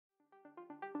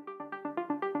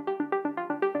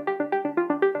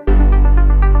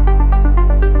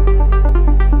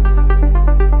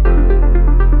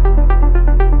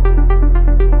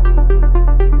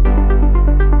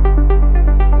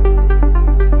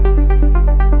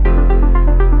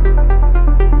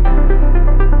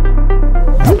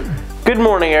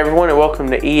everyone, and welcome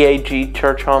to EAG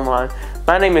Church Online.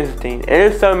 My name is Dean, and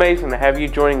it is so amazing to have you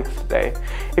joining us today.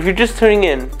 If you're just tuning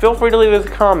in, feel free to leave us a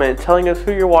comment telling us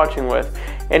who you're watching with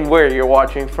and where you're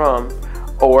watching from.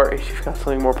 Or if you've got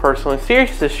something more personal and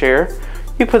serious to share,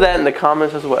 you put that in the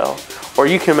comments as well. Or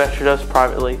you can message us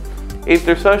privately,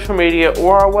 either through social media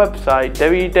or our website,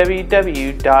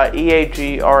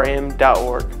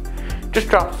 www.eagrm.org. Just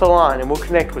drop us a line and we'll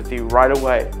connect with you right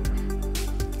away.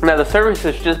 Now the service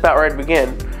is just about ready to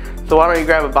begin, so why don't you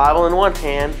grab a Bible in one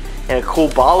hand and a cool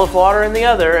bottle of water in the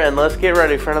other, and let's get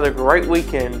ready for another great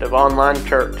weekend of online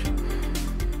church.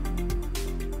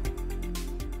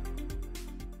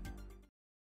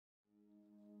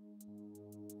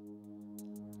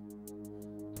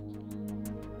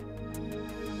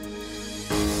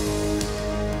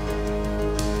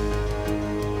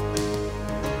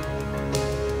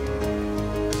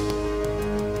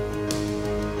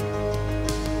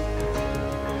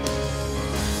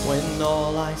 When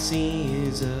all I see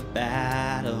is a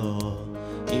battle,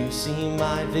 you see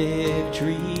my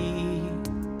victory.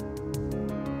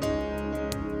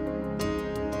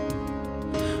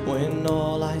 When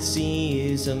all I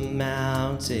see is a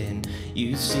mountain,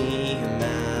 you see a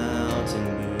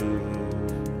mountain move.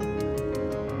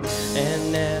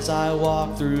 And as I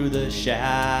walk through the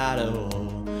shadow,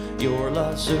 your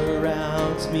love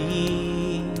surrounds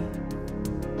me.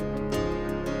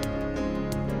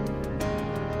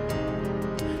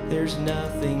 There's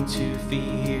nothing to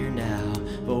fear now,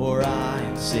 for I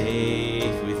am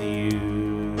safe with you.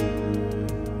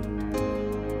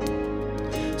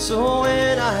 So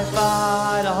when I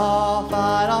fight, I'll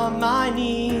fight on my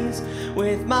knees,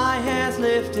 with my hands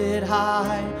lifted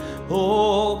high.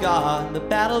 Oh God, the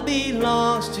battle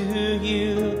belongs to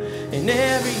you, and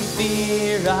every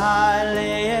fear I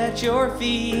lay at your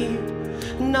feet,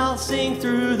 and I'll sing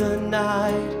through the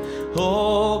night.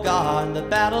 Oh God, the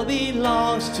battle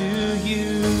belongs to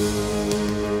you.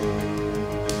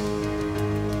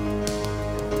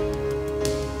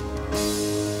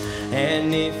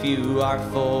 And if you are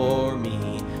for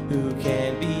me, who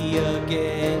can be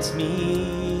against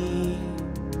me?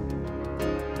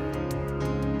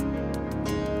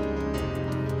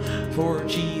 For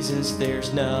Jesus,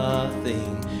 there's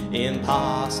nothing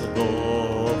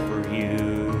impossible for you.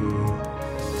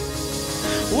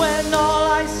 When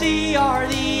all I see are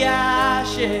the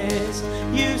ashes,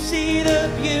 you see the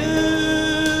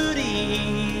beauty.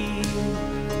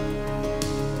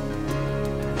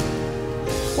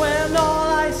 When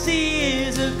all I see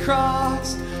is a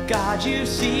cross, God, you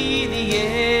see the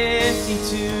empty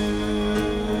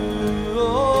tomb.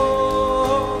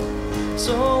 Oh,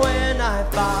 so when I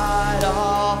fight,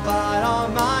 I'll fight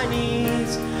on my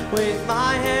knees, with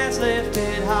my hands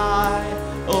lifted high.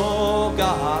 Oh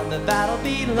God, the battle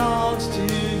belongs to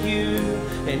you,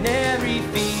 and every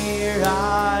fear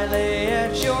I lay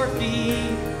at your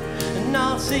feet, and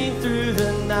I'll sing through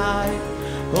the night.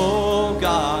 Oh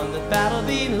God, the battle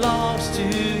belongs to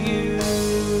you.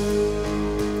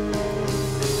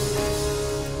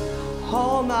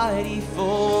 Almighty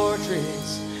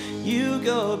fortress, you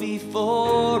go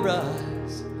before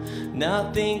us.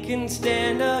 Nothing can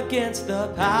stand against the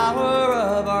power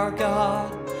of our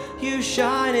God. You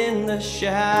shine in the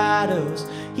shadows,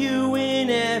 you win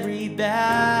every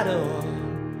battle.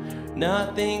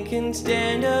 Nothing can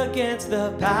stand against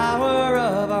the power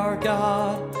of our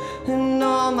God. An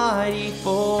almighty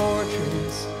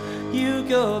fortress, you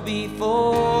go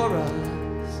before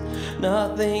us.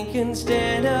 Nothing can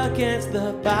stand against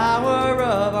the power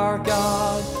of our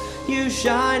God. You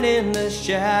shine in the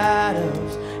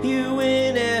shadows, you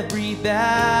win every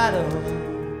battle.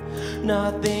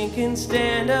 Nothing can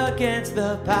stand against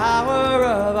the power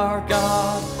of our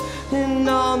God. An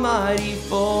almighty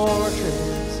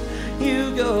fortress,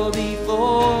 you go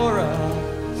before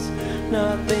us.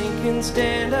 Nothing can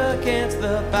stand against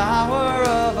the power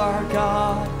of our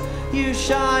God. You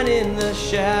shine in the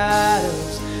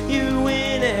shadows, you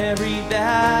win every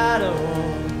battle.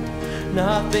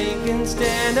 Nothing can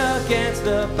stand against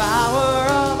the power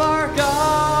of our God.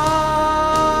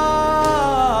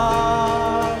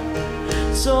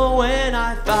 So when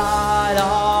I fight,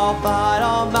 I'll fight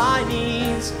on my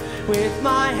knees, with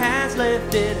my hands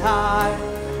lifted high.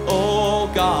 Oh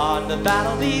God, the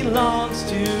battle belongs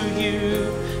to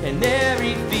you, and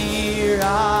every fear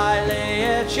I lay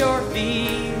at your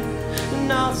feet,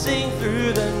 and I'll sing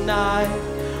through the night.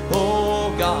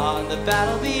 Oh God, the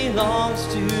battle belongs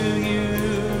to you.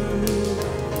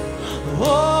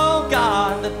 Oh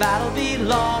God, the battle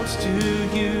belongs to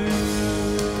you.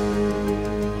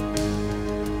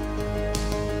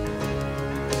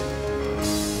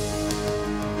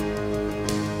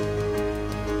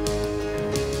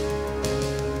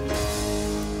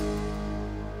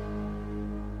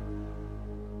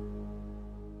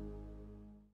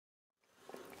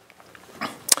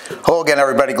 Hello again,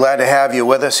 everybody. Glad to have you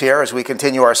with us here as we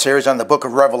continue our series on the book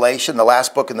of Revelation, the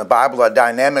last book in the Bible, a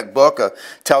dynamic book,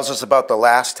 tells us about the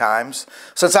last times.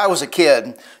 Since I was a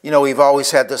kid, we've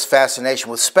always had this fascination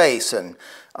with space, and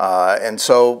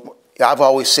so I've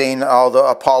always seen all the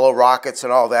Apollo rockets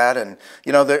and all that, and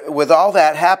with all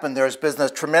that happened, there's been a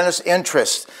tremendous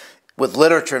interest with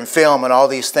literature and film and all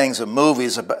these things and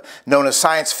movies known as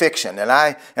science fiction. And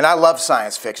I love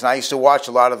science fiction. I used to watch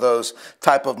a lot of those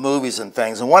type of movies and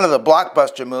things. And one of the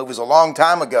blockbuster movies a long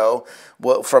time ago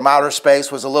from outer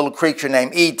space was a little creature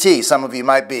named E.T. Some of you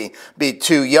might be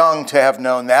too young to have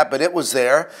known that, but it was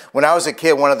there. When I was a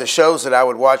kid, one of the shows that I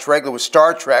would watch regularly was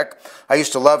Star Trek. I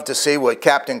used to love to see what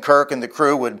Captain Kirk and the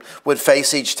crew would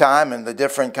face each time and the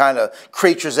different kind of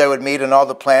creatures they would meet on all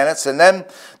the planets. And then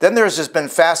there's just been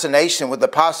fascination with the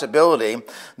possibility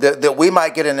that we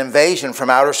might get an invasion from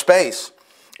outer space.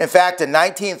 In fact, in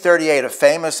 1938, a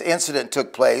famous incident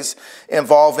took place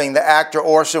involving the actor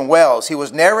Orson Welles. He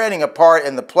was narrating a part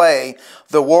in the play,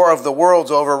 The War of the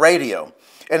Worlds, over radio.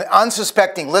 And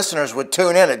unsuspecting listeners would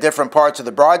tune in at different parts of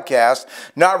the broadcast,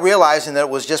 not realizing that it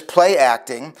was just play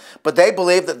acting, but they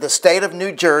believed that the state of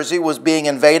New Jersey was being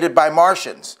invaded by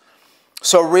Martians.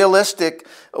 So realistic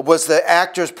was the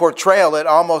actor's portrayal, it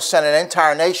almost sent an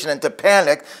entire nation into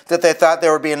panic that they thought they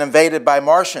were being invaded by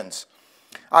Martians.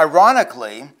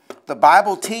 Ironically, the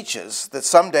Bible teaches that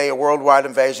someday a worldwide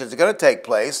invasion is going to take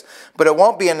place, but it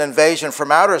won't be an invasion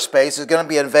from outer space, it's going to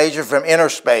be an invasion from inner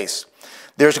space.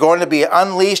 There's going to be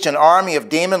unleashed an army of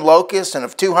demon locusts and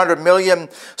of 200 million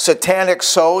satanic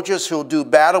soldiers who will do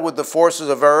battle with the forces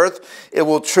of earth. It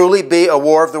will truly be a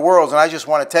war of the worlds. And I just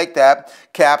want to take that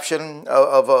caption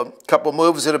of a couple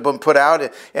movies that have been put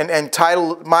out and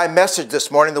title my message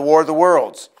this morning, The War of the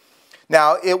Worlds.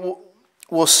 Now,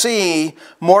 we'll see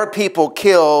more people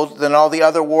killed than all the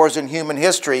other wars in human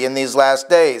history in these last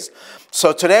days.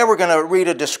 So today we're going to read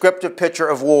a descriptive picture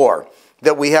of war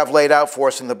that we have laid out for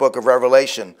us in the book of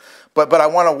Revelation. But I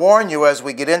want to warn you as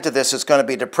we get into this, it's going to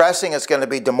be depressing, it's going to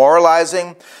be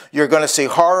demoralizing. You're going to see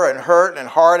horror and hurt and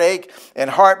heartache and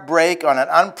heartbreak on an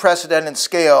unprecedented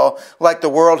scale like the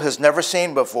world has never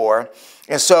seen before.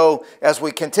 And so as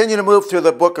we continue to move through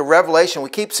the book of Revelation, we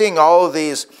keep seeing all of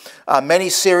these many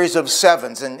series of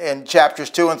sevens. In chapters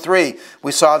 2 and 3,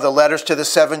 we saw the letters to the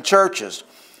seven churches.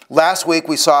 Last week,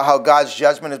 we saw how God's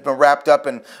judgment has been wrapped up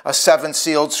in a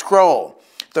seven-sealed scroll.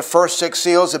 The first 6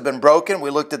 seals have been broken. We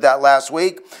looked at that last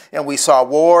week, and we saw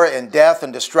war and death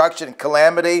and destruction and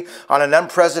calamity on an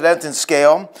unprecedented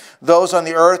scale. Those on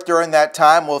the earth during that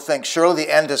time will think, surely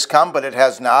the end has come, but it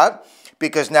has not,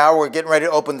 because now we're getting ready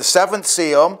to open the 7th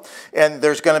seal, and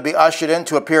there's going to be ushered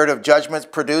into a period of judgments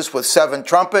produced with 7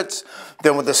 trumpets.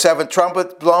 Then with the 7th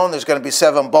trumpet blown, there's going to be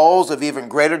 7 bowls of even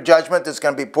greater judgment that's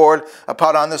going to be poured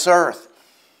upon on this earth.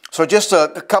 So just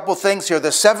a couple things here.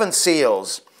 The 7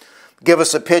 seals give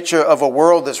us a picture of a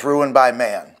world that's ruined by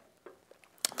man.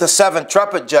 The 7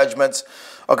 trumpet judgments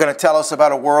are going to tell us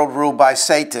about a world ruled by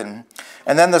Satan.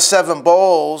 And then the 7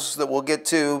 bowls that we'll get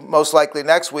to most likely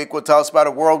next week will tell us about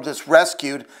a world that's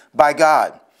rescued by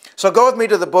God. So go with me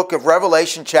to the book of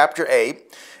Revelation chapter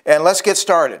 8, and let's get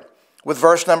started with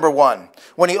verse number 1.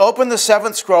 When he opened the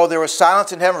 7th scroll, there was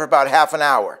silence in heaven for about half an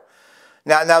hour.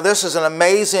 Now this is an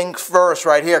amazing verse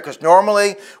right here, because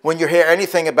normally when you hear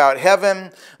anything about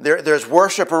heaven, there's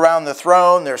worship around the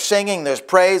throne, there's singing, there's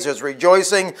praise, there's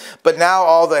rejoicing, but now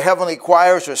all the heavenly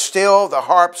choirs are still, the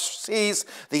harps cease,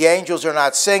 the angels are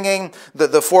not singing,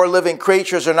 the 4 living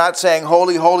creatures are not saying,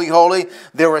 holy, holy, holy.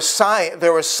 There was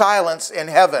silence in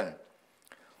heaven.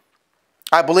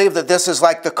 I believe that this is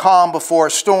like the calm before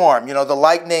a storm. The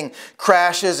lightning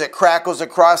crashes, it crackles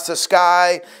across the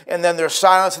sky, and then there's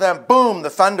silence, and then boom, the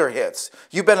thunder hits.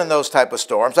 You've been in those type of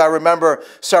storms. I remember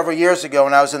several years ago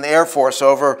when I was in the Air Force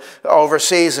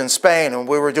overseas in Spain, and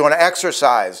we were doing an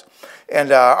exercise.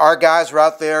 And our guys were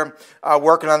out there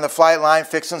working on the flight line,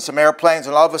 fixing some airplanes,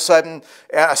 and all of a sudden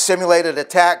a simulated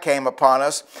attack came upon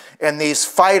us, and these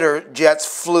fighter jets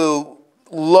flew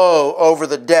low over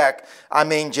the deck. I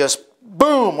mean, just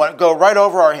boom, go right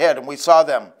over our head, and we saw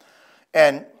them.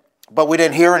 But we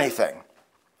didn't hear anything.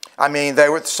 I mean, they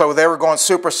were going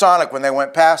supersonic when they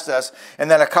went past us,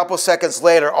 and then a couple seconds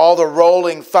later, all the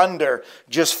rolling thunder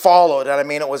just followed. And I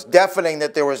mean, it was deafening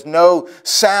that there was no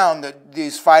sound that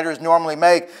these fighters normally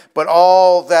make, but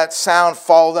all that sound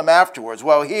followed them afterwards.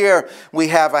 Well, here we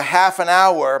have a half an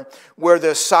hour where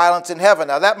there's silence in heaven.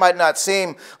 Now, that might not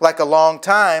seem like a long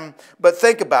time, but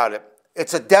think about it.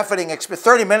 It's a deafening experience.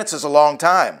 30 minutes is a long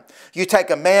time. You take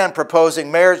a man proposing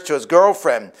marriage to his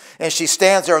girlfriend, and she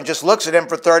stands there and just looks at him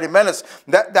for 30 minutes.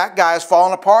 That guy is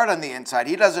falling apart on the inside.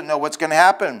 He doesn't know what's going to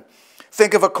happen.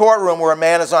 Think of a courtroom where a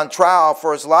man is on trial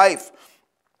for his life.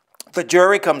 The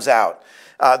jury comes out.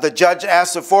 The judge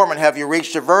asks the foreman, have you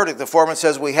reached a verdict? The foreman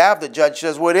says, we have. The judge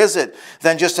says, what is it?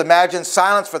 Then just imagine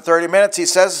silence for 30 minutes.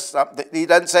 He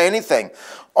doesn't say anything.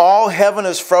 All heaven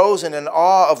is frozen in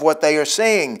awe of what they are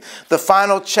seeing. The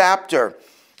final chapter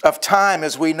of time,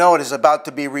 as we know it, is about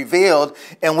to be revealed.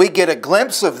 And we get a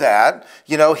glimpse of that,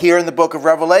 here in the book of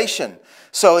Revelation.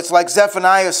 So it's like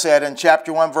Zephaniah said in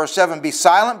chapter 1, verse 7, be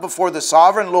silent before the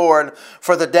sovereign Lord,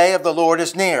 for the day of the Lord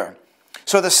is near.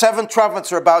 So the 7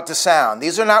 trumpets are about to sound.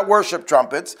 These are not worship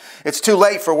trumpets. It's too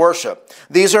late for worship.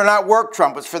 These are not work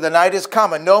trumpets, for the night is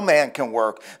come and no man can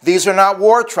work. These are not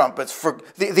war trumpets.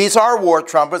 These are war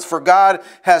trumpets, for God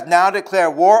has now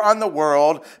declared war on the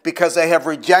world because they have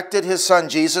rejected his son,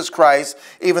 Jesus Christ,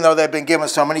 even though they've been given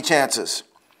so many chances.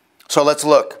 So let's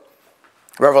look.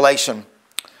 Revelation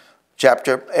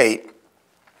chapter 8.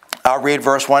 I'll read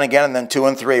verse 1 again and then 2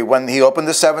 and 3. When he opened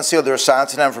the 7th seal, there was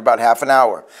silence in heaven for about half an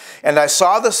hour. And I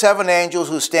saw the 7 angels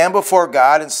who stand before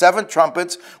God, and 7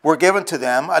 trumpets were given to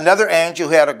them. Another angel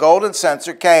who had a golden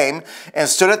censer came and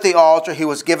stood at the altar. He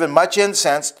was given much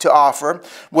incense to offer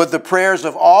with the prayers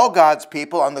of all God's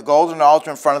people on the golden altar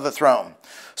in front of the throne.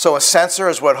 So a censer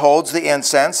is what holds the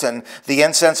incense, and the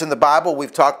incense in the Bible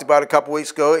we've talked about a couple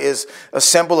weeks ago is a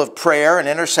symbol of prayer and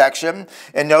intercession.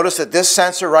 And notice that this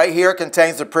censer right here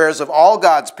contains the prayers of all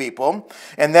God's people.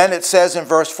 And then it says in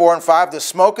verse 4 and 5, the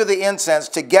smoke of the incense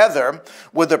together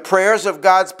with the prayers of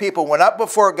God's people went up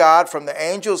before God from the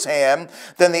angel's hand.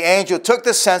 Then the angel took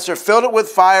the censer, filled it with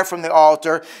fire from the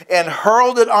altar, and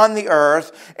hurled it on the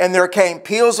earth. And there came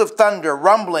peals of thunder,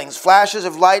 rumblings, flashes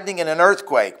of lightning, and an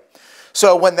earthquake.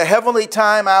 So when the heavenly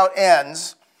timeout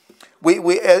ends,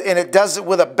 and it does it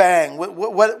with a bang.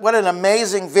 What an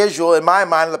amazing visual in my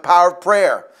mind of the power of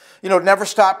prayer. Never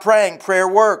stop praying. Prayer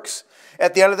works.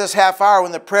 At the end of this half hour,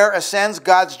 when the prayer ascends,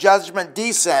 God's judgment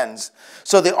descends.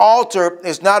 So the altar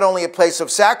is not only a place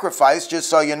of sacrifice, just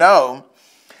so you know,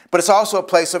 but it's also a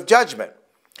place of judgment.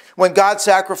 When God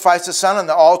sacrificed his son on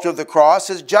the altar of the cross,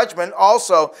 his judgment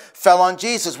also fell on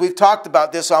Jesus. We've talked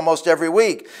about this almost every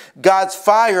week. God's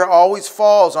fire always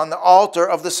falls on the altar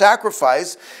of the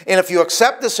sacrifice. And if you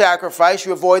accept the sacrifice,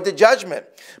 you avoid the judgment.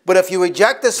 But if you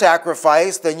reject the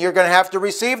sacrifice, then you're going to have to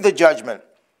receive the judgment.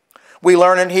 We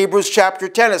learn in Hebrews chapter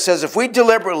 10, it says, if we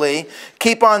deliberately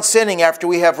keep on sinning after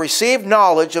we have received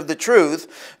knowledge of the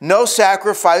truth, no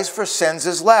sacrifice for sins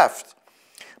is left,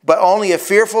 but only a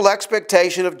fearful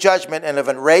expectation of judgment and of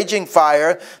an raging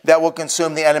fire that will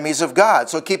consume the enemies of God.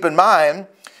 So keep in mind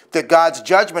that God's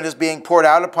judgment is being poured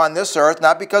out upon this earth,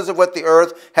 not because of what the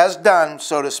earth has done,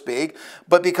 so to speak,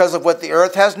 but because of what the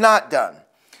earth has not done.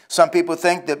 Some people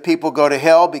think that people go to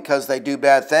hell because they do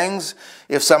bad things.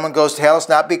 If someone goes to hell, it's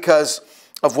not because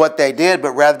of what they did,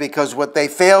 but rather because of what they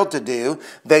failed to do.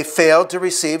 They failed to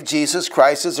receive Jesus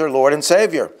Christ as their Lord and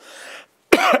Savior.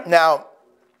 Now,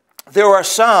 there are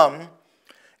some,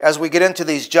 as we get into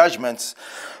these judgments,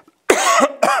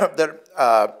 that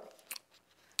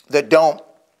don't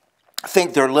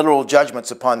think they're literal judgments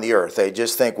upon the earth. They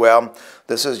just think, well,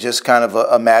 this is just kind of an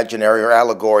imaginary or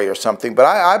allegory or something. But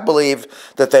I believe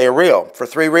that they are real for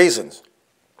 3 reasons.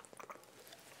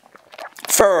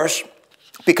 First,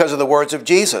 because of the words of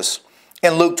Jesus.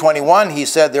 In Luke 21, he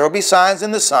said, there will be signs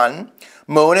in the sun,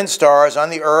 moon, and stars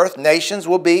on the earth. Nations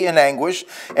will be in anguish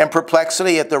and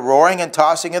perplexity at the roaring and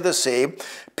tossing of the sea.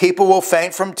 People will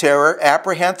faint from terror,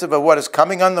 apprehensive of what is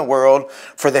coming on the world,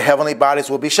 for the heavenly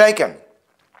bodies will be shaken.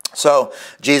 So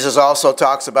Jesus also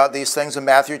talks about these things in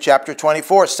Matthew chapter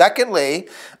 24. Secondly,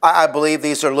 I believe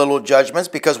these are little judgments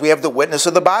because we have the witness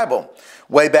of the Bible.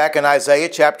 Way back in Isaiah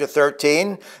chapter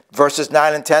 13, verses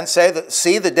 9 and 10 say that,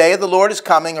 see, the day of the Lord is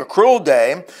coming, a cruel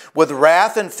day, with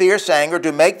wrath and fierce anger,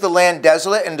 to make the land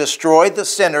desolate and destroy the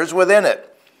sinners within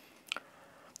it.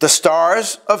 The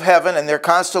stars of heaven and their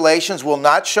constellations will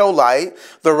not show light.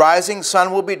 The rising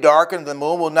sun will be darkened, the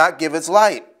moon will not give its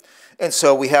light. And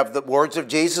so we have the words of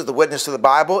Jesus, the witness of the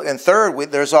Bible. And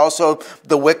third, there's also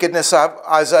the wickedness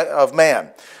of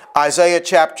man. Isaiah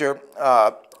chapter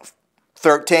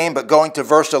 13, but going to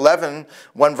verse 11,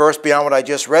 one verse beyond what I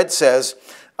just read says,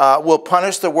 will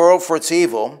punish the world for its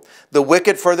evil, the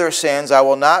wicked for their sins. I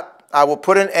will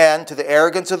put an end to the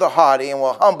arrogance of the haughty and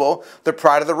will humble the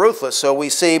pride of the ruthless. So we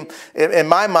see, in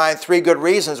my mind, 3 good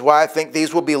reasons why I think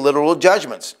these will be literal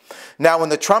judgments. Now, when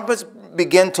the trumpets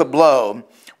begin to blow,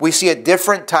 we see a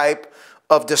different type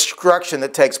of destruction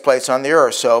that takes place on the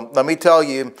earth. So let me tell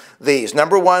you these.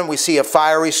 Number 1, we see a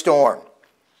fiery storm.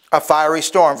 A fiery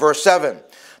storm. Verse 7.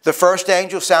 The first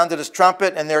angel sounded his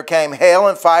trumpet, and there came hail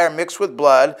and fire mixed with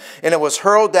blood, and it was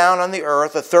hurled down on the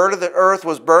earth. A third of the earth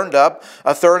was burned up,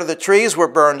 a third of the trees were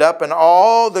burned up, and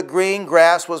all the green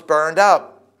grass was burned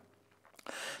up.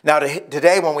 Now,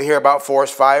 today when we hear about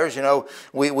forest fires, you know,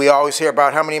 we always hear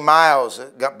about how many miles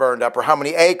got burned up or how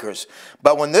many acres.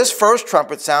 But when this first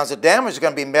trumpet sounds, the damage is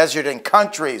going to be measured in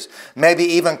countries, maybe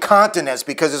even continents,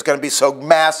 because it's going to be so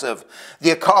massive. The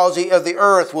ecology of the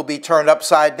earth will be turned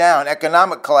upside down.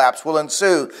 Economic collapse will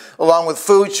ensue, along with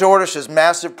food shortages,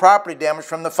 massive property damage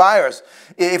from the fires.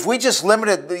 If we just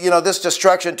limited, you know, this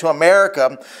destruction to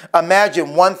America,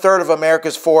 imagine 1/3 of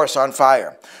America's forests on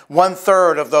fire.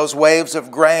 1/3 of those waves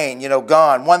of grain, you know,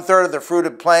 gone. 1/3 of the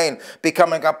fruited plain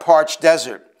becoming a parched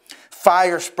desert.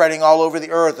 Fire spreading all over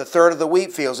the earth. 1/3 of the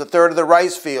wheat fields, 1/3 of the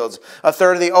rice fields,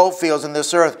 1/3 of the oat fields in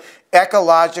this earth.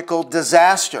 Ecological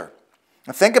disaster.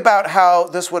 And think about how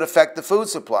this would affect the food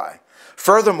supply.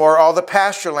 Furthermore, all the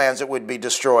pasture lands that would be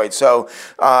destroyed. So,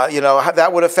 you know,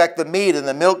 that would affect the meat and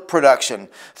the milk production.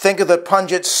 Think of the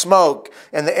pungent smoke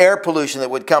and the air pollution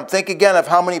that would come. Think again of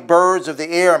how many birds of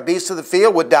the air and beasts of the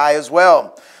field would die as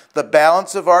well. The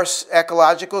balance of our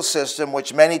ecological system,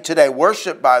 which many today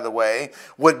worship, by the way,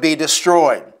 would be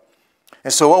destroyed.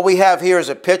 And so what we have here is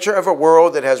a picture of a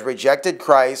world that has rejected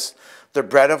Christ, the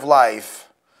bread of life.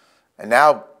 And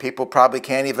now people probably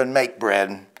can't even make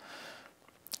bread,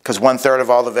 because 1/3 of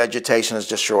all the vegetation is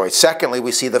destroyed. Secondly,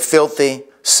 we see the filthy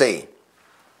sea.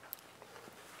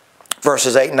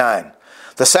 Verses 8 and 9.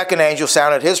 The second angel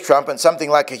sounded his trumpet, and something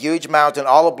like a huge mountain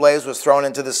all ablaze was thrown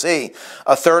into the sea.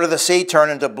 1/3 of the sea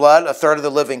turned into blood, 1/3 of the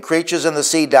living creatures in the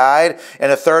sea died,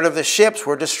 and 1/3 of the ships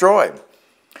were destroyed.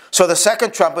 So the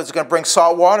second trumpet is going to bring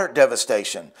saltwater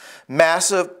devastation.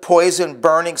 Massive, poison,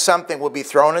 burning something will be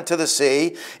thrown into the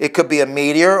sea. It could be a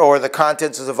meteor or the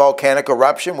contents of a volcanic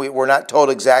eruption. We're not told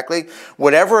exactly.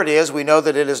 Whatever it is, we know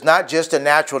that it is not just a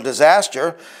natural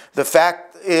disaster. The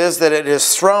fact is that it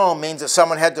is thrown means that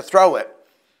someone had to throw it.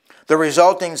 The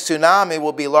resulting tsunami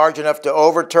will be large enough to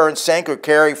overturn, sink, or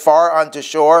carry far onto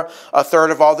shore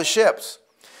 1/3 of all the ships.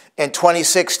 In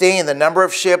 2016, the number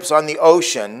of ships on the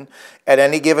ocean at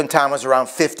any given time was around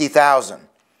 50,000.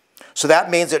 So that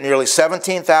means that nearly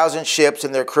 17,000 ships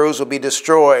and their crews will be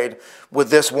destroyed with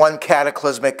this one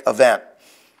cataclysmic event.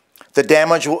 The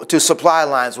damage to supply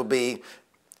lines will be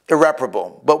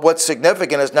irreparable. But what's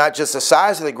significant is not just the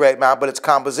size of the great mountain, but its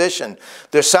composition.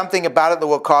 There's something about it that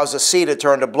will cause the sea to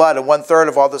turn to blood and 1/3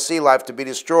 of all the sea life to be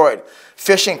destroyed.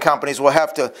 Fishing companies will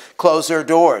have to close their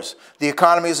doors. The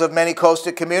economies of many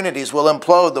coastal communities will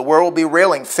implode. The world will be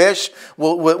reeling. Fish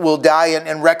will die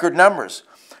in record numbers.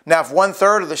 Now, if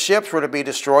 1/3 of the ships were to be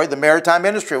destroyed, the maritime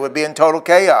industry would be in total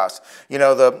chaos. You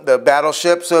know, the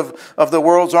battleships of the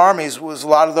world's armies, a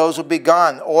lot of those would be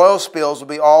gone. Oil spills would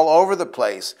be all over the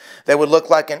place. They would look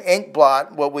like an ink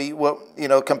blot. What we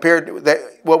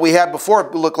had before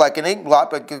looked like an ink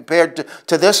blot, but compared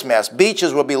to this mess,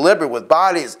 beaches will be littered with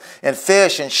bodies and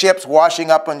fish and ships washing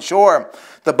up on shore.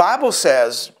 The Bible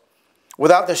says,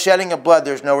 without the shedding of blood,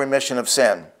 there's no remission of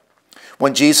sin.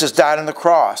 When Jesus died on the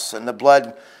cross and the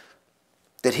blood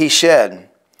that he shed,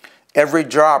 every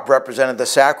drop represented the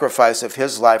sacrifice of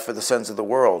his life for the sins of the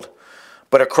world.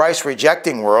 But a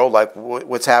Christ-rejecting world, like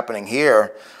what's happening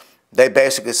here, they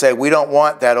basically say, we don't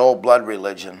want that old blood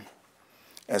religion.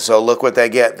 And so look what they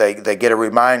get. They get a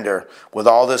reminder with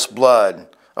all this blood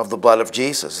of the blood of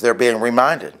Jesus. They're being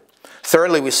reminded.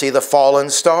 Thirdly, we see the fallen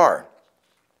star.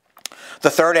 The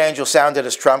third angel sounded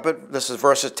his trumpet, this is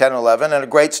verses 10 and 11, and a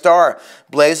great star,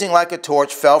 blazing like a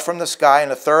torch, fell from the sky,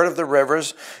 and 1/3 of the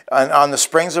rivers and on the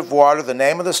springs of water. The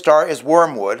name of the star is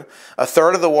Wormwood.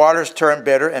 1/3 of the waters turned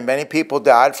bitter, and many people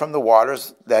died from the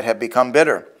waters that had become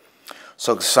bitter.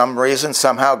 So for some reason,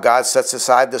 somehow, God sets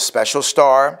aside this special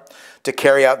star to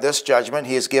carry out this judgment.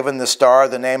 He has given the star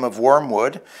the name of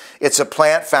wormwood. It's a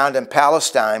plant found in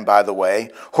Palestine, by the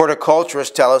way.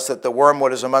 Horticulturists tell us that the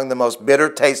wormwood is among the most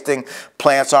bitter-tasting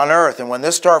plants on earth. And when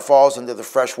this star falls into the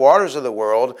fresh waters of the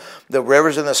world, the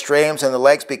rivers and the streams and the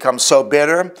lakes become so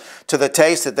bitter to the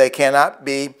taste that they cannot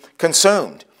be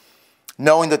consumed.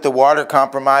 Knowing that the water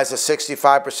compromises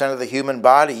 65% of the human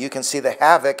body, you can see the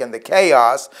havoc and the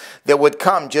chaos that would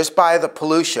come just by the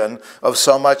pollution of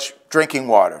so much drinking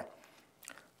water.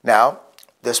 Now,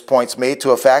 this points me to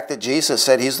a fact that Jesus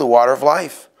said he's the water of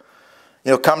life.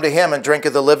 You know, come to him and drink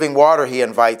of the living water, he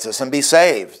invites us, and be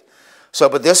saved. So,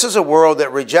 but this is a world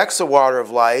that rejects the water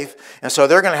of life, and so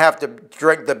they're going to have to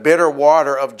drink the bitter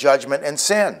water of judgment and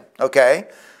sin, okay?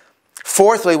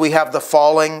 Fourthly, we have the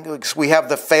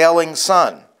failing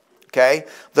sun. Okay,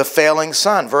 the failing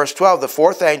sun. Verse 12, the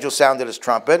fourth angel sounded his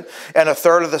trumpet, and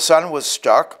 1/3 of the sun was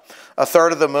struck. a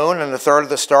third of the moon and a third of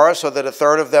the stars, so that a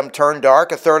third of them turned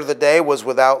dark, a third of the day was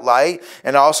without light,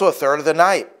 and also a third of the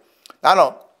night. I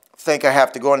don't think I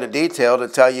have to go into detail to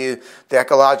tell you the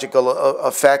ecological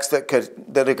effects that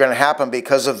are going to happen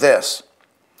because of this.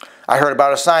 I heard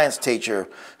about a science teacher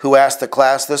who asked the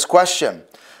class this question: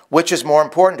 which is more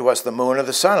important to us, the moon or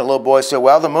the sun? A little boy said,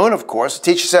 well, the moon, of course. The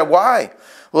teacher said, why?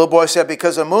 The little boy said,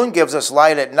 because the moon gives us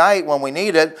light at night when we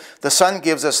need it. The sun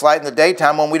gives us light in the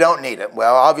daytime when we don't need it.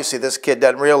 Well, obviously this kid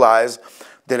doesn't realize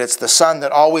that it's the sun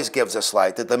that always gives us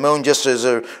light, that the moon just is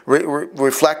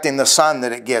reflecting the sun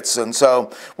that it gets. And so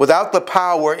without the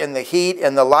power and the heat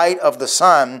and the light of the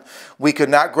sun, we could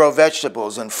not grow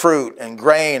vegetables and fruit and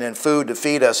grain and food to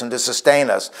feed us and to sustain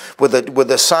us. With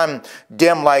the sun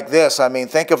dim like this, I mean,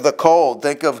 think of the cold.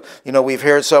 Think of, we've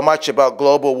heard so much about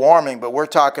global warming, but we're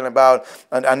talking about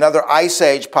another ice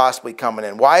age possibly coming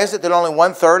in. Why is it that only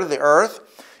 1/3 of the earth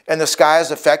and the sky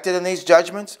is affected in these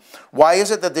judgments? Why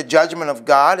is it that the judgment of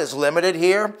God is limited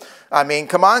here? I mean,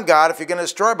 come on, God, if you're going to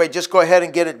destroy everybody, just go ahead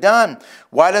and get it done.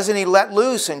 Why doesn't he let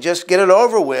loose and just get it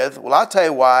over with? Well, I'll tell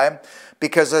you why.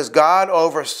 Because as God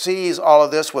oversees all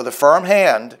of this with a firm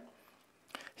hand,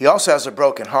 he also has a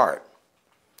broken heart.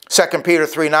 2 Peter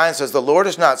 3:9 says, the Lord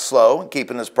is not slow in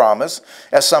keeping his promise,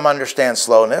 as some understand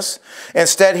slowness.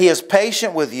 Instead, he is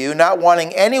patient with you, not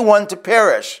wanting anyone to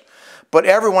perish, but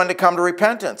everyone to come to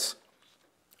repentance.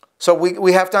 So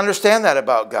we have to understand that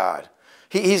about God.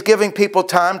 He's giving people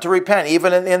time to repent,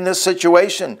 even in this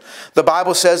situation. The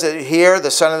Bible says that here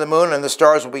the sun and the moon and the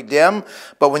stars will be dim.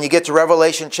 But when you get to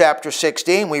Revelation chapter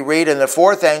 16, we read, and the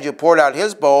fourth angel poured out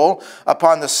his bowl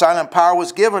upon the sun, and power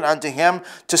was given unto him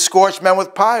to scorch men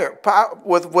with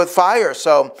fire.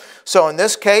 So in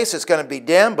this case, it's going to be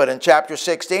dim, but in chapter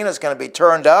 16, it's going to be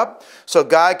turned up. So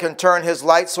God can turn his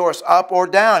light source up or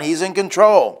down. He's in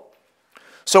control.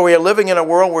 So we are living in a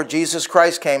world where Jesus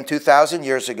Christ came 2,000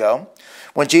 years ago.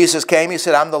 When Jesus came, he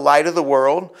said, I'm the light of the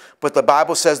world. But the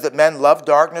Bible says that men love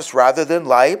darkness rather than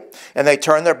light, and they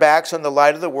turn their backs on the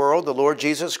light of the world, the Lord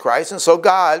Jesus Christ. And so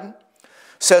God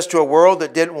says to a world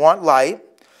that didn't want light,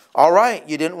 all right,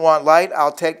 you didn't want light,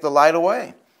 I'll take the light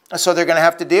away. And so they're going to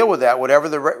have to deal with that, whatever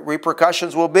the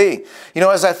repercussions will be.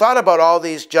 As I thought about all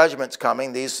these judgments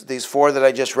coming, these 4 that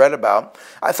I just read about,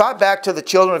 I thought back to the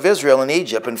children of Israel in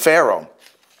Egypt and Pharaoh.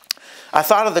 I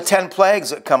thought of the 10 plagues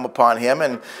that come upon him,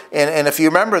 and if you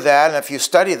remember that, and if you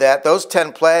study that, those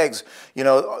 10 plagues,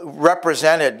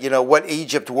 represented, what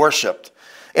Egypt worshipped.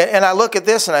 And I look at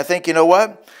this and I think, you know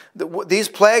what? These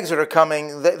plagues that are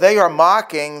coming, they are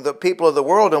mocking the people of the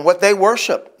world and what they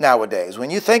worship nowadays. When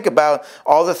you think about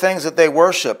all the things that they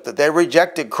worship, that they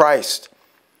rejected Christ.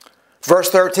 Verse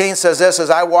 13 says this, as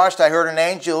I watched, I heard an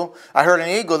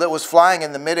eagle that was flying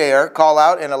in the midair call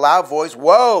out in a loud voice,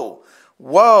 woe!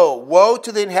 Woe, woe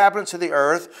to the inhabitants of the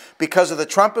earth because of the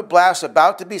trumpet blast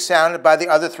about to be sounded by the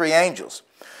other 3 angels.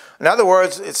 In other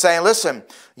words, it's saying, listen,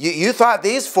 you thought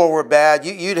these 4 were bad.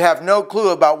 You'd have no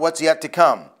clue about what's yet to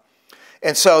come.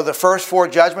 And so the first 4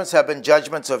 judgments have been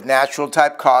judgments of natural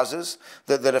type causes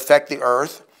that affect the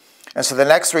earth. And so the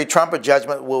next 3 trumpet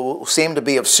judgments will seem to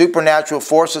be of supernatural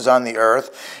forces on the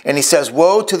earth. And he says,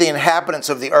 woe to the inhabitants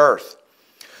of the earth.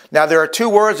 Now, there are 2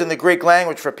 words in the Greek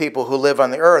language for people who live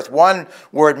on the earth. One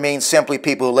word means simply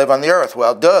people who live on the earth.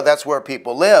 Well, duh, that's where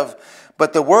people live.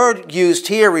 But the word used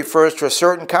here refers to a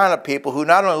certain kind of people who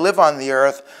not only live on the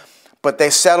earth, but they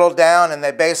settle down and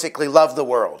they basically love the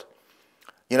world.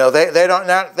 They're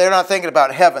not thinking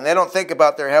about heaven. They don't think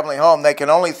about their heavenly home. They can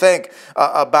only think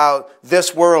about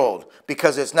this world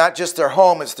because it's not just their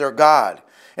home, it's their God.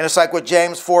 And it's like what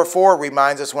James 4:4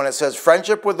 reminds us when it says,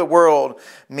 friendship with the world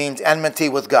means enmity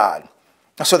with God.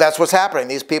 So that's what's happening.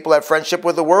 These people have friendship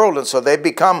with the world, and so they've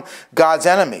become God's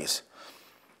enemies.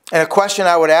 And a question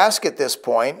I would ask at this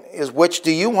point is, which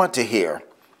do you want to hear?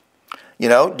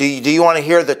 Do you want to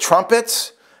hear the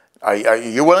trumpets? Are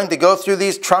you willing to go through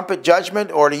these trumpet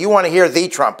judgment, or do you want to hear the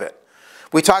trumpet?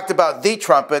 We talked about the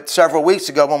trumpet several weeks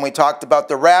ago when we talked about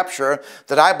the rapture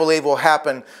that I believe will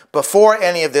happen before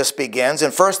any of this begins.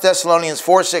 And 1 Thessalonians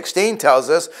 4:16 tells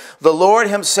us, the Lord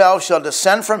himself shall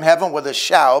descend from heaven with a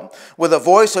shout, with the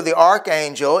voice of the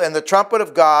archangel, and the trumpet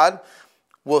of God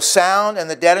will sound, and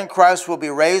the dead in Christ will be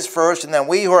raised first, and then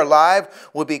we who are alive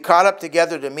will be caught up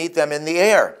together to meet them in the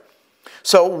air.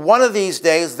 So one of these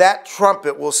days, that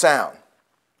trumpet will sound.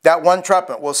 That one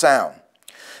trumpet will sound.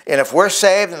 And if we're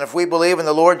saved and if we believe in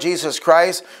the Lord Jesus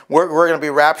Christ, we're going to be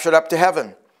raptured up to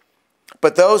heaven.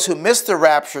 But those who miss the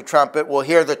rapture trumpet will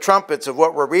hear the trumpets of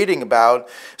what we're reading about.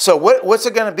 So what's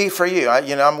it going to be for you?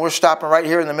 We're stopping right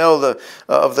here in the middle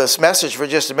of this message for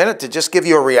just a minute to just give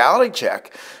you a reality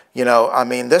check.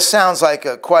 This sounds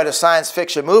like quite a science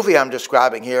fiction movie I'm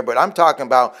describing here, but I'm talking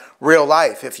about real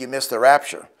life if you miss the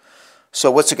rapture.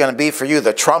 So what's it going to be for you?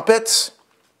 The trumpets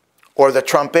or the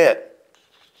trumpet?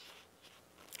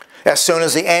 As soon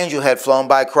as the angel had flown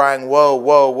by, crying, "Woe,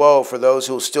 woe, woe," for those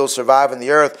who will still survive on the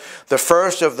earth, the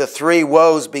first of the three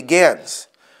woes begins.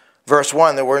 Verse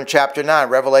 1, that we're in chapter 9,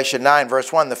 Revelation 9,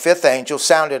 verse 1. The fifth angel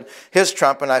sounded his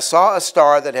trumpet, and I saw a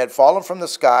star that had fallen from the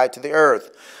sky to the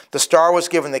earth. The star was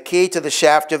given the key to the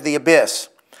shaft of the abyss.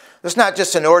 This is not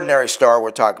just an ordinary star we're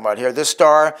talking about here. This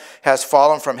star has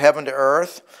fallen from heaven to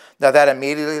earth. Now that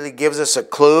immediately gives us a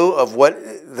clue of what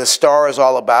the star is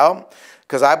all about,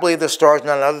 because I believe the star is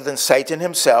none other than Satan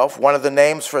himself. One of the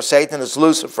names for Satan is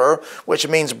Lucifer, which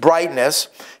means brightness.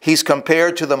 He's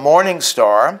compared to the morning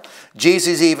star.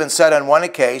 Jesus even said on one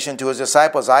occasion to his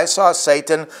disciples, "I saw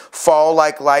Satan fall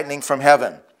like lightning from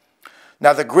heaven."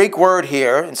 Now the Greek word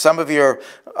here, and some of your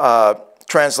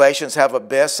translations have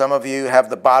abyss, some of you have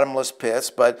the bottomless pits,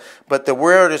 but the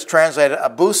word is translated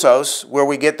abyssos, where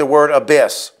we get the word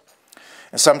abyss.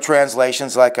 And some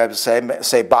translations, like I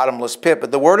say bottomless pit.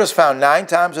 But the word is found 9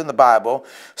 times in the Bible,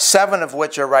 7 of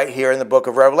which are right here in the book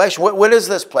of Revelation. What is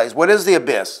this place? What is the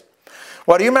abyss?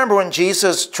 Well, do you remember when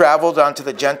Jesus traveled onto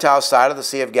the Gentile side of the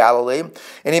Sea of Galilee?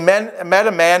 And he met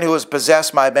a man who was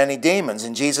possessed by many demons.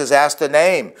 And Jesus asked the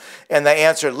name. And they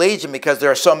answered Legion, because there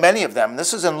are so many of them.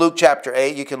 This is in Luke chapter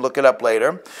 8. You can look it up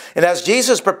later. And as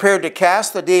Jesus prepared to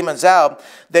cast the demons out,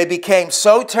 they became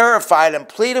so terrified and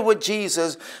pleaded with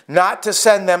Jesus not to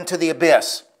send them to the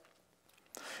abyss.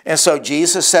 And so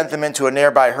Jesus sent them into a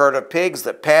nearby herd of pigs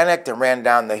that panicked and ran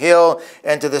down the hill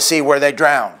into the sea, where they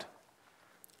drowned.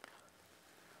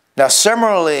 Now,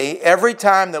 similarly, every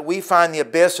time that we find the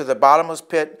abyss or the bottomless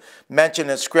pit mentioned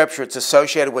in Scripture, it's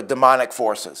associated with demonic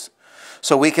forces.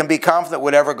 So we can be confident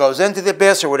whatever goes into the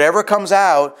abyss or whatever comes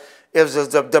out is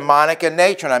demonic in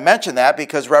nature. And I mention that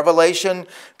because Revelation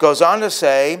goes on to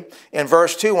say in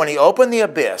verse 2, when he opened the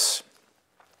abyss,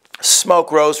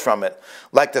 smoke rose from it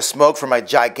like the smoke from a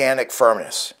gigantic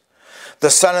furnace. The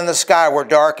sun and the sky were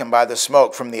darkened by the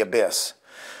smoke from the abyss.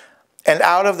 And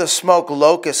out of the smoke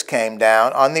locusts came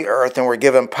down on the earth and were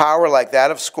given power like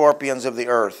that of scorpions of the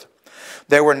earth.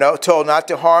 They were told not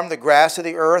to harm the grass of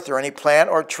the earth or any plant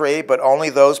or tree, but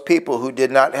only those people who did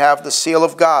not have the seal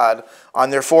of God on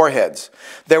their foreheads.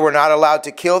 They were not allowed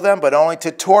to kill them, but only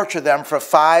to torture them for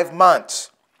 5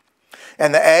 months.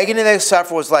 And the agony they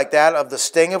suffered was like that of the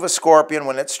sting of a scorpion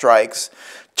when it strikes.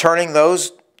 During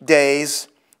these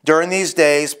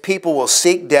days, people will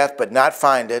seek death but not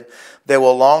find it. They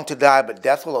will long to die, but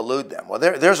death will elude them. Well,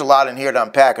 there's a lot in here to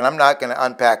unpack, and I'm not going to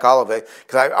unpack all of it,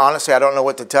 because honestly, I don't know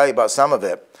what to tell you about some of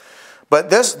it. But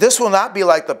this will not be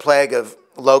like the plague of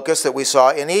locusts that we saw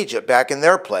in Egypt back in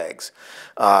their plagues.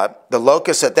 The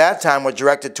locusts at that time were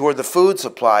directed toward the food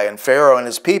supply and Pharaoh and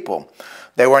his people.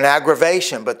 They were an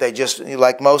aggravation, but they just,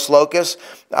 like most locusts,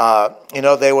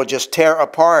 they will just tear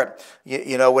apart,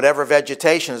 whatever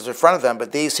vegetation is in front of them.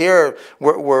 But these here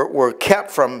were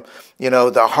kept from,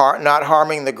 not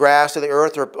harming the grass of the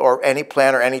earth or any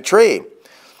plant or any tree.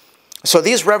 So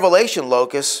these Revelation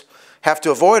locusts have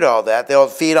to avoid all that. They'll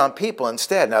feed on people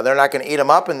instead. Now, they're not going to eat them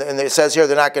up, and it says here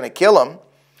they're not going to kill them.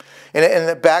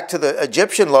 And back to the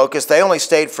Egyptian locusts, they only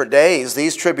stayed for days.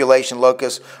 These tribulation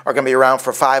locusts are going to be around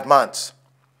for 5 months.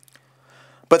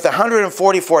 But the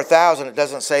 144,000, it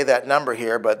doesn't say that number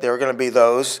here, but there are going to be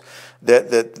those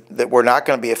that were not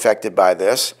going to be affected by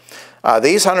this.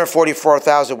 These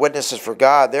 144,000 witnesses for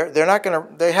God,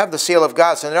 they have the seal of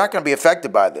God, so they're not going to be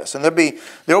affected by this. And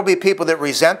there will be people that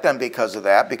resent them because of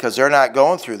that, because they're not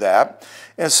going through that.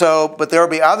 And so, but there will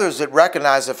be others that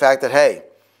recognize the fact that, hey,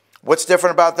 what's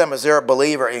different about them is they're a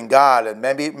believer in God, and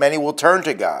many will turn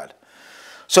to God.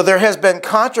 So there has been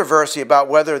controversy about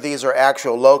whether these are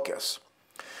actual locusts.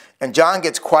 And John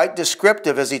gets quite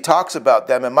descriptive as he talks about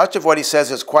them, and much of what he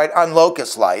says is quite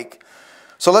unlocust-like.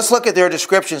 So let's look at their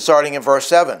description starting in verse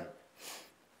 7.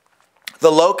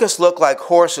 The locusts looked like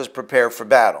horses prepared for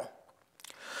battle.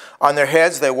 On their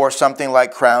heads they wore something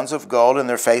like crowns of gold, and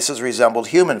their faces resembled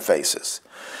human faces.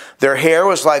 Their hair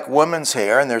was like women's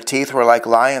hair, and their teeth were like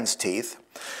lions' teeth.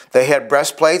 They had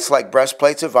breastplates like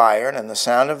breastplates of iron, and the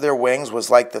sound of their wings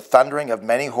was like the thundering of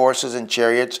many horses and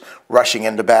chariots rushing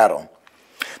into battle.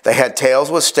 They had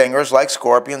tails with stingers like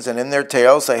scorpions, and in their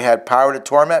tails they had power to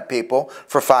torment people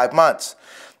for 5 months.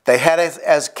 They had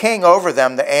as king over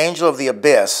them the angel of the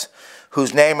abyss,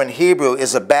 whose name in Hebrew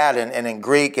is Abaddon, and in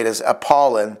Greek it is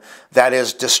Apollon, that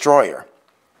is, destroyer.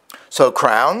 So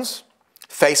crowns,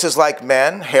 faces like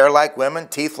men, hair like women,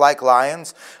 teeth like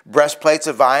lions, breastplates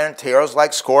of iron, tails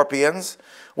like scorpions.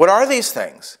 What are these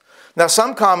things? Now,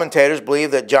 some commentators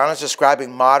believe that John is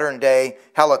describing modern-day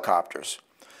helicopters.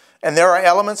 And there are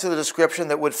elements of the description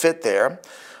that would fit there.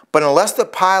 But unless the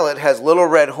pilot has little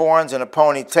red horns and a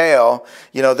ponytail,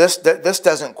 this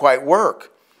doesn't quite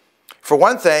work. For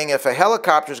one thing, if a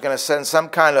helicopter is going to send some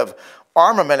kind of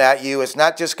armament at you, it's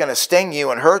not just going to sting you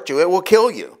and hurt you, it will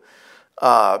kill you.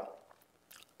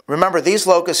 Remember, these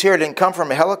locusts here didn't come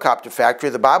from a helicopter factory.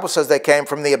 The Bible says they came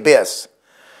from the abyss.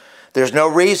 There's no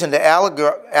reason to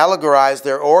allegorize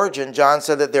their origin. John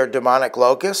said that they're demonic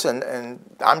locusts, and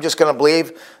I'm just going to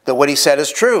believe that what he said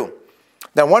is true.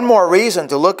 Now, one more reason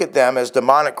to look at them as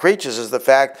demonic creatures is the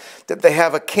fact that they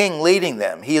have a king leading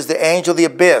them. He is the angel of the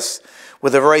abyss,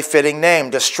 with a very fitting name,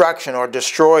 destruction or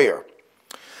destroyer.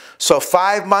 So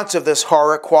 5 months of this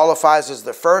horror qualifies as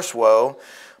the first woe,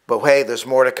 but hey, there's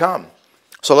more to come.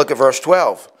 So look at verse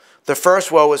 12. The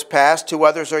first woe is past, 2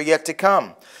 others are yet to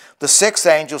come. The 6th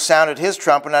angel sounded his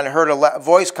trumpet, and I heard a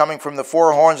voice coming from the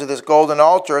 4 horns of this golden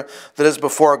altar that is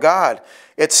before God.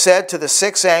 It said to the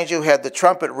 6th angel who had the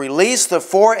trumpet, release the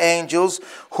 4 angels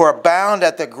who are bound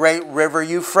at the great river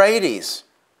Euphrates.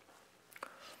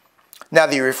 Now,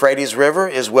 the Euphrates River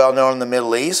is well known in the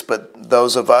Middle East, but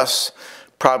those of us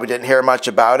probably didn't hear much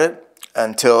about it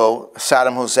until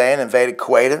Saddam Hussein invaded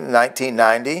Kuwait in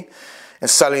 1990. And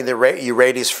suddenly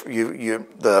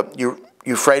the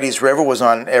Euphrates River was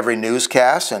on every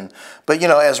newscast. But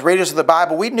as readers of the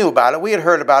Bible, we knew about it. We had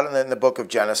heard about it in the book of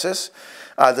Genesis,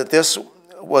 that this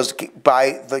was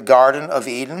by the Garden of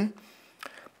Eden.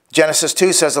 Genesis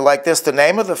 2 says it like this: the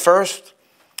name of the first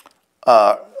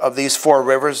of these 4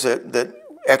 rivers that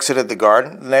exited the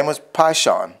garden, the name was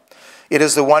Pishon. It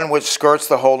is the one which skirts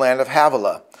the whole land of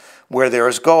Havilah, where there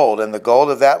is gold, and the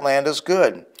gold of that land is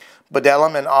good.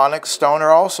 Bdellium and onyx stone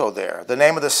are also there. The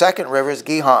name of the second river is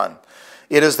Gihon.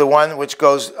 It is the one which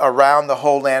goes around the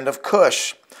whole land of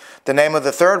Cush. The name of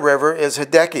the third river is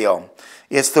Hiddekel.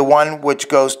 It's the one which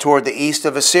goes toward the east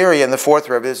of Assyria, and the 4th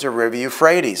river is the river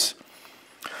Euphrates.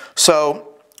 So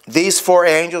these 4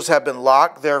 angels have been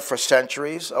locked there for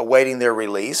centuries, awaiting their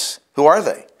release. Who are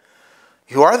they?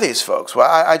 Who are these folks? Well,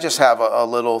 I just have a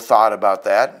little thought about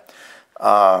that.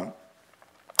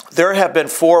 There have been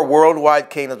 4 worldwide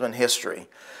kingdoms in history,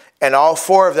 and all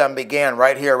 4 of them began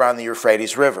right here around the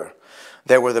Euphrates River.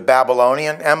 There were the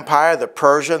Babylonian Empire, the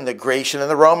Persian, the Grecian, and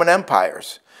the Roman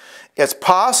empires. It's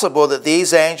possible that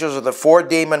these angels are the 4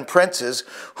 demon princes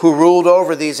who ruled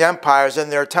over these empires in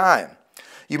their time.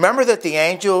 You remember that the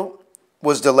angel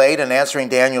was delayed in answering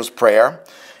Daniel's prayer.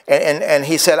 And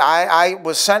he said, I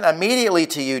was sent immediately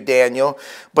to you, Daniel,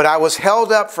 but I was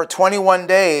held up for 21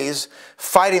 days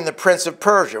fighting the prince of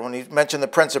Persia. When he mentioned the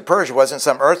prince of Persia, it wasn't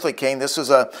some earthly king. This is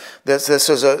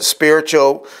a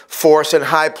spiritual force in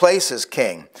high places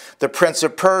king, the prince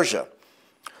of Persia.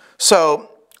 So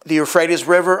the Euphrates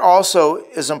River also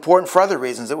is important for other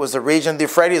reasons. It was the region of the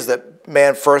Euphrates that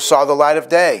man first saw the light of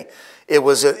day. It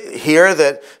was here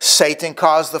that Satan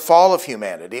caused the fall of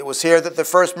humanity. It was here that the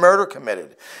first murder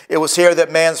committed. It was here that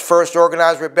man's first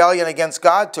organized rebellion against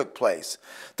God took place.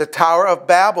 The Tower of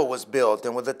Babel was built,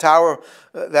 and with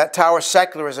that tower,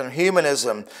 secularism and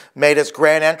humanism made its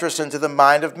grand entrance into the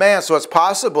mind of man. So it's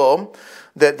possible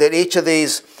that each of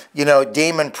these,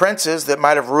 demon princes that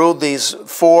might have ruled these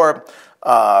 4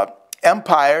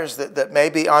 empires that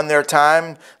maybe on their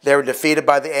time they were defeated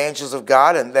by the angels of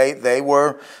God, and they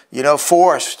were,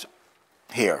 forced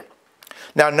here.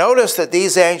 Now notice that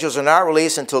these angels are not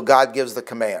released until God gives the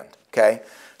command, okay?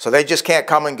 So they just can't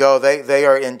come and go. They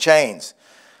are in chains.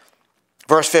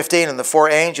 Verse 15, and the 4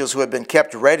 angels who had been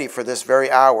kept ready for this very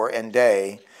hour and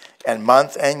day and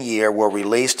month and year were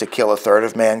released to kill 1/3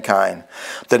 of mankind.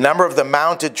 The number of the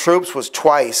mounted troops was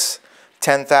twice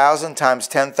 10,000 times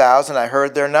 10,000, I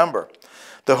heard their number.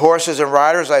 The horses and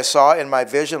riders I saw in my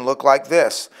vision looked like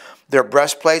this. Their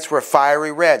breastplates were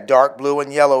fiery red, dark blue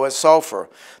and yellow as sulfur.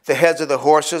 The heads of the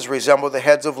horses resembled the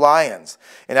heads of lions,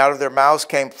 and out of their mouths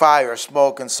came fire,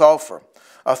 smoke, and sulfur.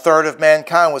 1/3 of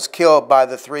mankind was killed by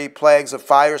the 3 plagues of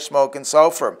fire, smoke, and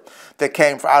sulfur that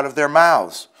came out of their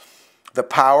mouths. The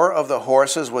power of the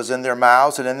horses was in their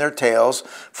mouths and in their tails,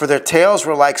 for their tails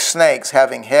were like snakes,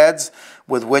 having heads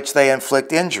with which they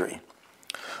inflict injury.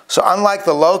 So unlike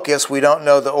the locusts, we don't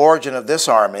know the origin of this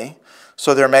army,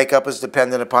 so their makeup is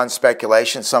dependent upon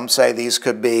speculation. Some say these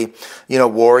could be,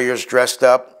 warriors dressed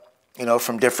up,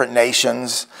 from different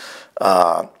nations.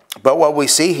 But what we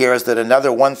see here is that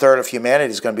another 1/3 of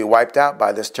humanity is going to be wiped out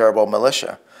by this terrible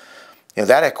militia. You know,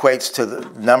 that equates to the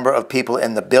number of people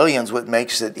in the billions, which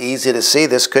makes it easy to see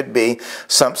this could be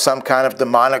some kind of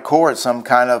demonic horde, some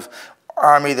kind of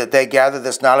army that they gather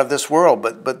that's not of this world.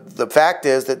 But the fact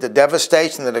is that the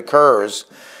devastation that occurs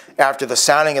after the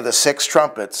sounding of the 6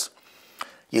 trumpets,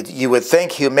 you would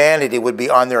think humanity would be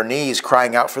on their knees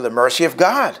crying out for the mercy of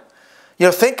God. You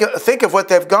know, think of what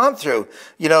they've gone through.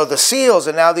 You know, the seals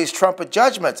and now these trumpet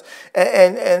judgments.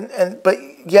 But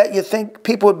yet you think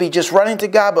people would be just running to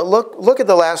God. But look at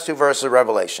the last 2 verses of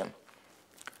Revelation.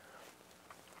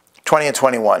 20 and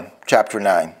 21, chapter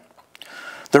 9.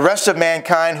 The rest of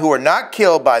mankind who were not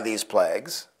killed by these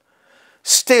plagues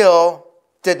still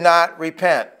did not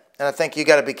repent. And I think you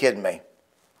got to be kidding me.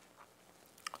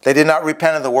 They did not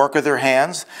repent of the work of their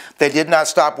hands. They did not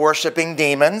stop worshiping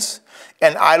demons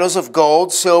and idols of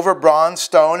gold, silver, bronze,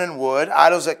 stone, and wood,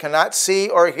 idols that cannot see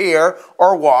or hear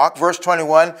or walk. Verse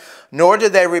 21, nor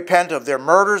did they repent of their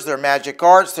murders, their magic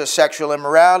arts, their sexual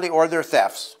immorality, or their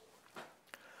thefts.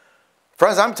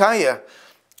 Friends, I'm telling you,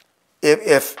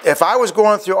 if I was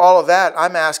going through all of that,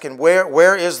 I'm asking,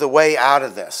 where is the way out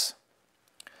of this?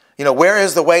 You know, where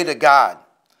is the way to God?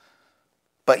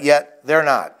 But yet, they're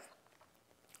not.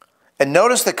 And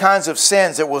notice the kinds of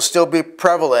sins that will still be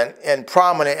prevalent and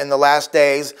prominent in the last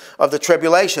days of the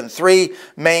tribulation. 3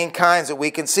 main kinds that we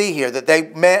can see here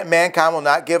that mankind will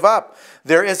not give up.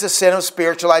 There is a sin of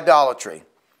spiritual idolatry.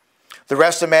 The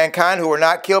rest of mankind who were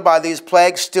not killed by these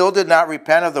plagues still did not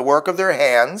repent of the work of their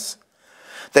hands.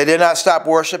 They did not stop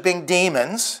worshiping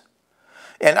demons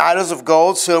and idols of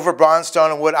gold, silver, bronze, stone,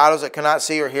 and wood, idols that cannot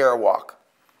see or hear or walk.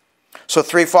 So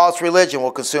 3 false religion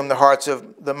will consume the hearts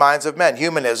of the minds of men.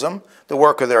 Humanism, the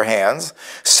work of their hands.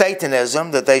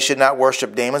 Satanism, that they should not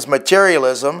worship demons.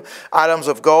 Materialism, items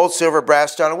of gold, silver,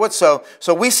 brass, stone, and wood. So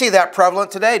we see that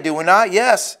prevalent today, do we not?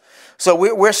 Yes. So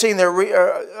we're seeing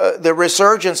the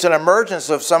resurgence and emergence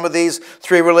of some of these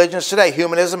 3 religions today.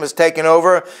 Humanism has taken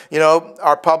over, you know,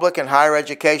 our public and higher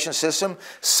education system.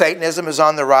 Satanism is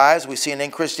on the rise. We see an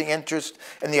increasing interest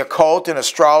in the occult and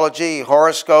astrology,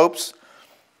 horoscopes.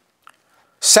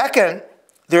 Second,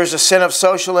 there's a sin of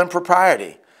social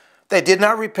impropriety. They did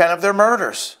not repent of their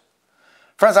murders.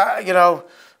 Friends,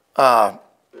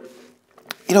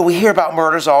 we hear about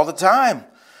murders all the time.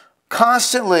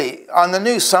 Constantly on the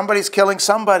news, somebody's killing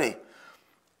somebody.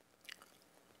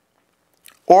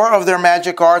 Or of their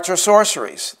magic arts or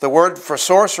sorceries. The word for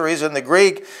sorceries in the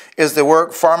Greek is the word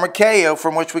pharmakeia,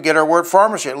 from which we get our word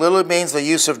pharmacy. It literally means the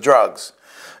use of drugs.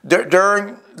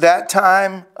 During that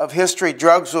time of history,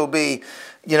 drugs will be,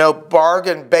 you know,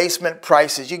 bargain basement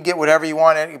prices. You can get whatever you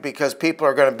want because people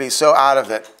are going to be so out of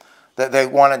it that they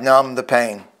want to numb the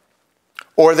pain.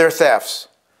 Or their thefts.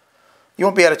 You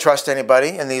won't be able to trust anybody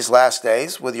in these last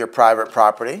days with your private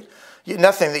property.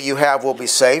 Nothing that you have will be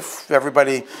safe.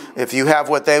 Everybody, if you have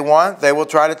what they want, they will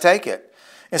try to take it.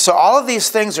 And so all of these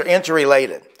things are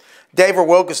interrelated. David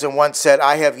Wilkerson once said,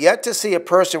 I have yet to see a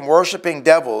person worshiping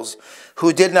devils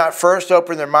who did not first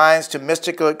open their minds to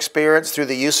mystical experience through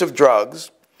the use of drugs.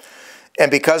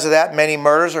 And because of that, many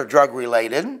murders are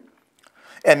drug-related.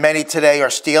 And many today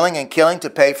are stealing and killing to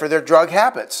pay for their drug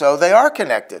habits. So they are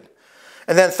connected.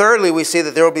 And then thirdly, we see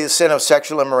that there will be the sin of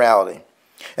sexual immorality.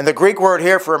 And the Greek word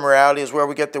here for immorality is where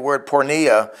we get the word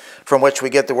porneia, from which we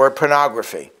get the word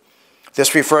pornography.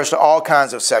 This refers to all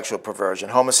kinds of sexual perversion,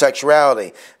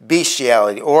 homosexuality,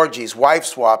 bestiality, orgies, wife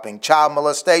swapping, child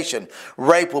molestation.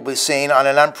 Rape will be seen on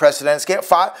an unprecedented scale.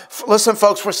 Listen,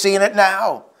 folks, we're seeing it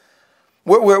now.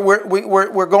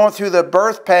 We're going through the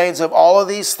birth pains of all of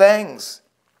these things.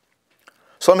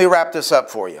 So let me wrap this up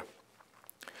for you.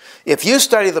 If you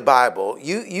study the Bible,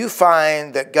 you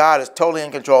find that God is totally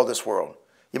in control of this world.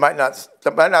 It might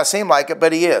not seem like it,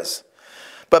 but He is.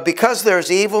 But because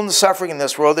there's evil and suffering in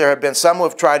this world, there have been some who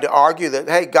have tried to argue that,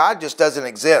 hey, God just doesn't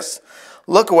exist.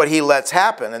 Look at what He lets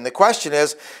happen. And the question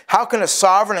is, how can a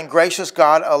sovereign and gracious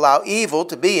God allow evil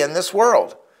to be in this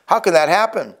world? How can that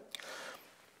happen?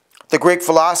 The Greek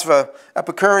philosopher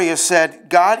Epicurus said,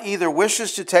 God either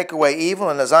wishes to take away evil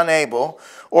and is unable,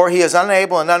 or He is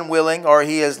unable and unwilling, or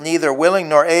He is neither willing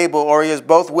nor able, or He is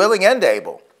both willing and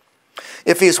able.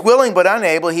 If He is willing but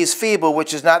unable, He is feeble,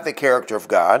 which is not the character of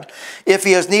God. If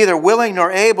He is neither willing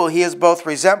nor able, He is both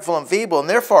resentful and feeble, and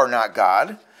therefore not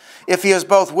God. If He is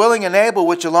both willing and able,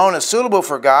 which alone is suitable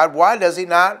for God, why does He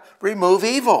not remove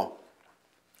evil?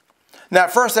 Now,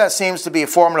 at first, that seems to be a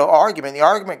formidable argument. The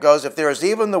argument goes, if there is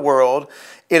evil in the world,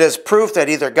 it is proof that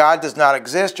either God does not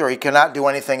exist or He cannot do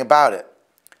anything about it.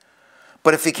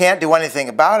 But if He can't do anything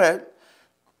about it,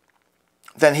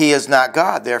 then He is not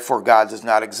God. Therefore, God does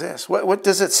not exist. What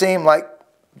does it seem like?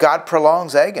 God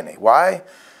prolongs agony. Why?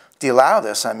 do you allow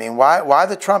this? I mean, why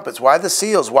the trumpets? Why the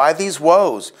seals? Why these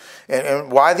woes?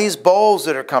 And why these bowls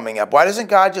that are coming up? Why doesn't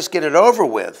God just get it over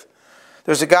with?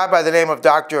 There's a guy by the name of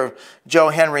Dr. Joe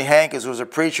Henry Hankins, who was a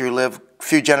preacher who lived a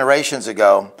few generations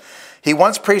ago. He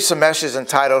once preached a message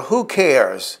entitled, "Who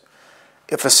cares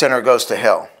if a sinner goes to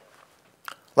hell?"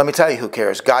 Let me tell you who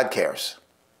cares. God cares.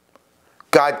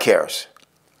 God cares.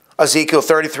 Ezekiel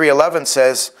 33:11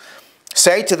 says,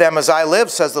 "Say to them, as I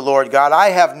live, says the Lord God, I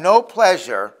have no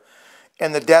pleasure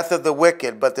in the death of the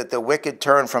wicked, but that the wicked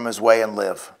turn from his way and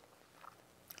live."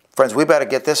 Friends, we better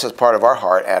get this as part of our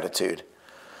heart attitude.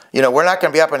 You know, we're not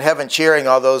going to be up in heaven cheering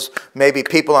all those maybe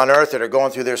people on earth that are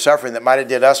going through their suffering that might have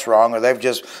did us wrong, or they've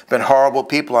just been horrible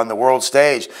people on the world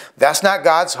stage. That's not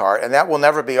God's heart, and that will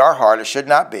never be our heart. It should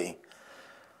not be.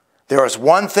 There is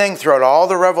one thing throughout all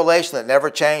the revelation that never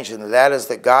changes, and that is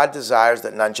that God desires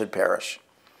that none should perish.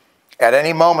 At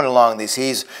any moment along these,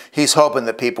 he's hoping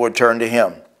that people would turn to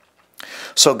him.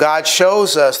 So God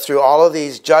shows us through all of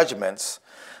these judgments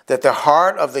that the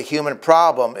heart of the human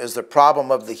problem is the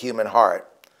problem of the human heart.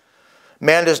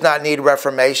 Man does not need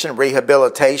reformation,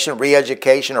 rehabilitation,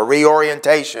 re-education, or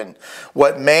reorientation.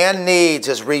 What man needs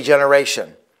is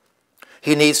regeneration.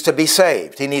 He needs to be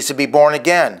saved. He needs to be born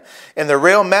again. And the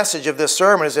real message of this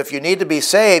sermon is if you need to be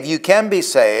saved, you can be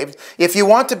saved if you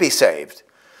want to be saved.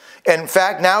 In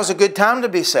fact, now is a good time to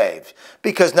be saved,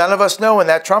 because none of us know when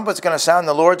that trumpet's going to sound,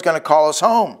 the Lord's going to call us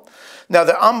home. Now,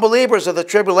 the unbelievers of the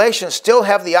tribulation still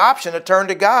have the option to turn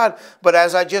to God, but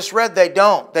as I just read, they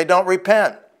don't. They don't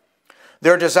repent.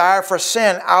 Their desire for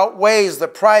sin outweighs the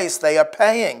price they are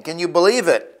paying. Can you believe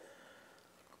it?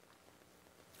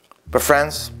 But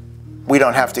friends, we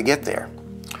don't have to get there.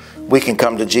 We can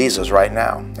come to Jesus right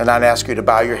now. And I'd ask you to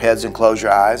bow your heads and close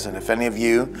your eyes. And if any of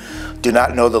you do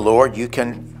not know the Lord, you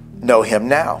can know him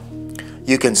now.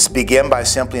 You can begin by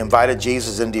simply inviting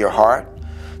Jesus into your heart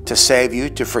to save you,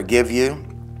 to forgive you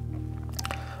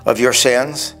of your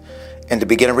sins, and to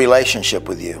begin a relationship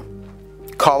with you.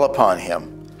 Call upon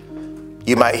him.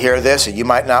 You might hear this, and you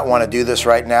might not want to do this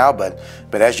right now, but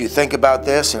as you think about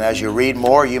this and as you read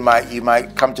more, you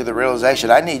might come to the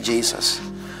realization, I need Jesus.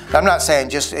 I'm not saying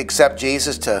just accept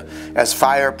Jesus as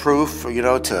fireproof,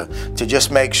 to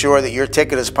just make sure that your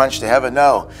ticket is punched to heaven.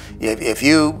 No, if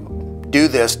you do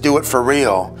this, do it for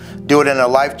real. Do it in a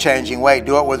life-changing way.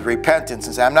 Do it with repentance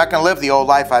and say, I'm not going to live the old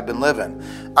life I've been living.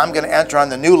 I'm going to enter on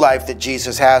the new life that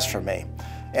Jesus has for me,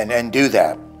 and do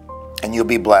that, and you'll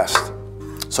be blessed.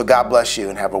 So God bless you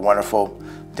and have a wonderful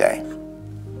day.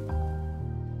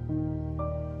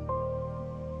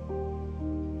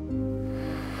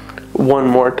 One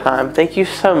more time, thank you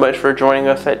so much for joining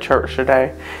us at church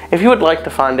today. If you would like to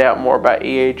find out more about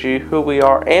EAG, who we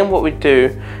are, and what we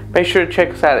do, make sure to check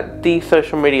us out at the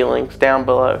social media links down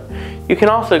below. You can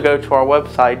also go to our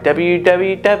website,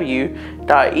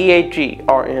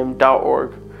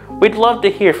 www.eagrm.org. We'd love to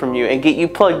hear from you and get you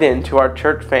plugged into our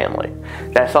church family.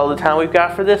 That's all the time we've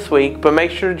got for this week, but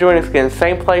make sure to join us again,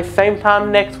 same place, same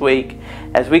time next week,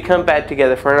 as we come back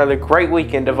together for another great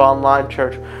weekend of online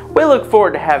church. We look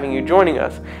forward to having you joining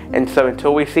us. And so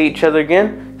until we see each other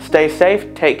again, stay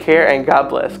safe, take care, and God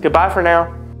bless. Goodbye for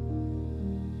now.